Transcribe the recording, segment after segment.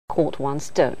caught ones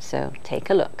don't, so take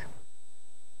a look.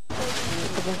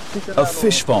 A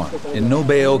fish farm in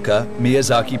Nobeoka,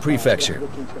 Miyazaki Prefecture.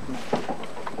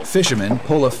 Fishermen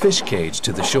pull a fish cage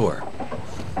to the shore.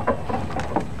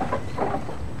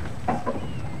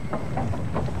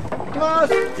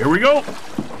 Here we go!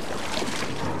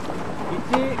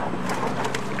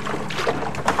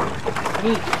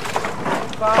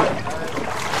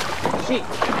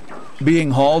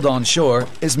 Being hauled on shore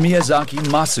is Miyazaki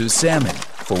Masu salmon,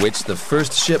 for which the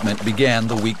first shipment began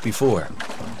the week before.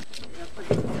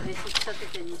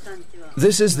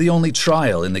 This is the only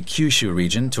trial in the Kyushu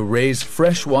region to raise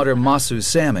freshwater Masu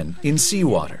salmon in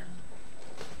seawater.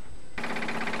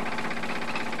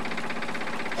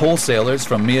 Wholesalers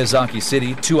from Miyazaki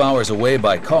City, 2 hours away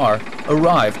by car,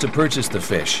 arrive to purchase the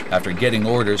fish after getting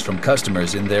orders from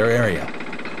customers in their area.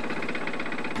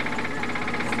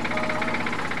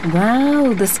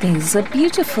 Wow, the scales are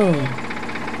beautiful.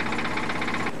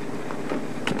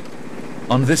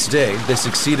 On this day, they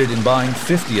succeeded in buying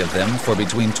 50 of them for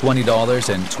between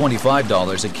 $20 and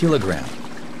 $25 a kilogram.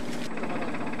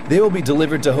 They will be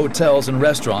delivered to hotels and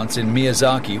restaurants in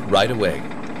Miyazaki right away.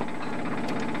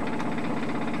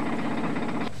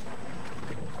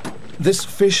 This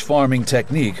fish farming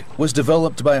technique was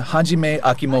developed by Hajime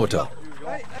Akimoto.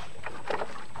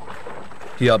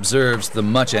 He observes the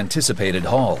much anticipated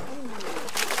haul.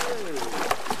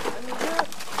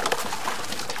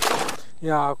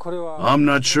 I'm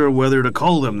not sure whether to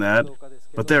call them that,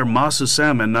 but they're Masu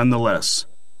salmon nonetheless.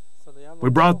 We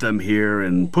brought them here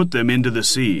and put them into the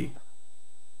sea.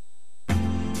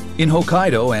 In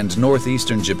Hokkaido and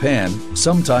northeastern Japan,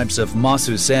 some types of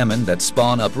Masu salmon that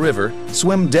spawn upriver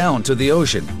swim down to the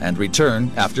ocean and return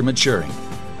after maturing.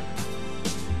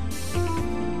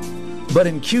 But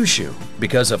in Kyushu,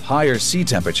 because of higher sea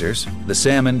temperatures, the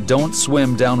salmon don't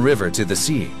swim downriver to the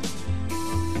sea.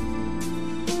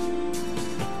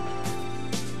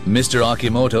 Mr.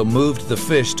 Akimoto moved the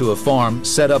fish to a farm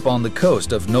set up on the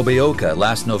coast of Nobeoka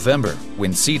last November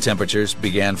when sea temperatures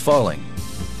began falling.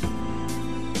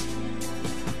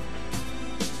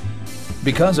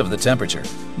 Because of the temperature,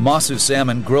 Masu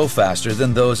salmon grow faster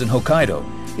than those in Hokkaido,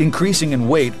 increasing in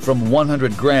weight from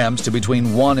 100 grams to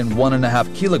between 1 and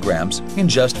 1.5 kilograms in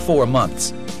just 4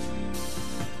 months.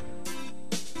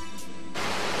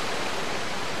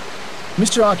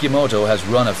 Mr. Akimoto has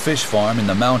run a fish farm in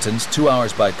the mountains 2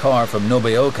 hours by car from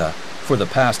Nobeoka for the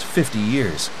past 50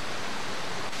 years.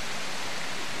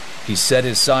 He set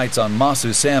his sights on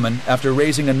Masu salmon after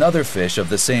raising another fish of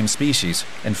the same species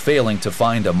and failing to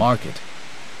find a market.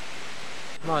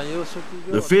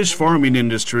 The fish farming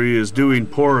industry is doing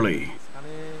poorly.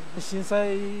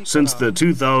 Since the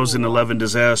 2011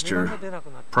 disaster,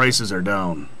 prices are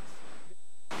down.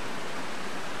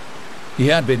 He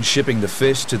had been shipping the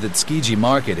fish to the Tsukiji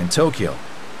market in Tokyo.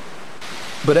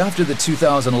 But after the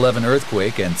 2011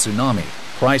 earthquake and tsunami,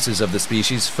 prices of the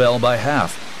species fell by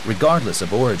half, regardless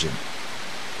of origin.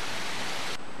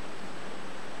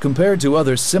 Compared to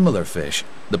other similar fish,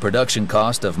 the production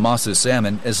cost of Masu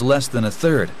salmon is less than a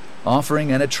third,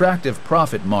 offering an attractive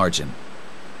profit margin.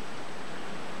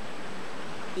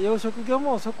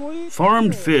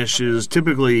 Farmed fish is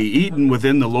typically eaten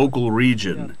within the local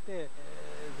region.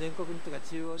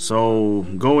 So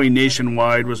going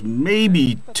nationwide was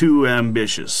maybe too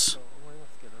ambitious.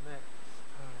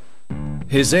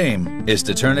 His aim is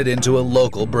to turn it into a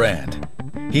local brand.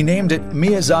 He named it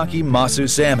Miyazaki Masu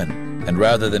Salmon, and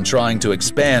rather than trying to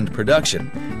expand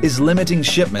production, is limiting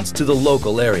shipments to the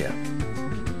local area.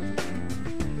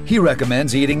 He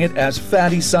recommends eating it as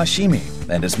fatty sashimi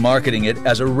and is marketing it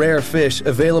as a rare fish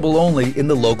available only in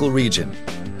the local region.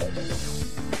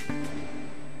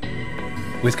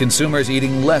 With consumers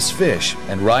eating less fish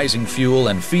and rising fuel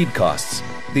and feed costs,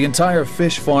 the entire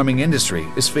fish farming industry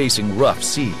is facing rough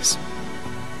seas.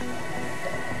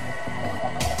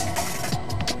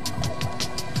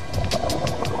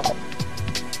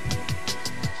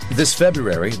 This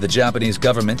February, the Japanese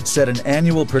government set an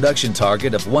annual production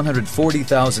target of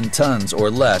 140,000 tons or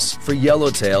less for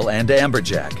yellowtail and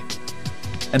amberjack,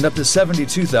 and up to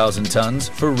 72,000 tons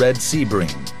for red sea bream.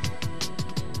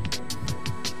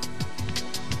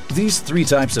 These three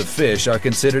types of fish are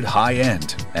considered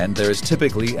high-end, and there is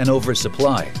typically an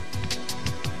oversupply.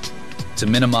 To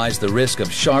minimize the risk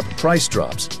of sharp price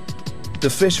drops, the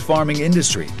fish farming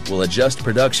industry will adjust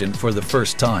production for the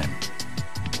first time.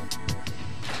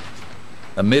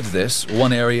 Amid this,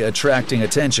 one area attracting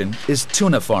attention is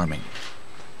tuna farming.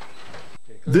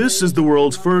 This is the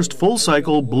world's first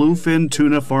full-cycle bluefin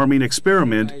tuna farming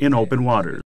experiment in open waters.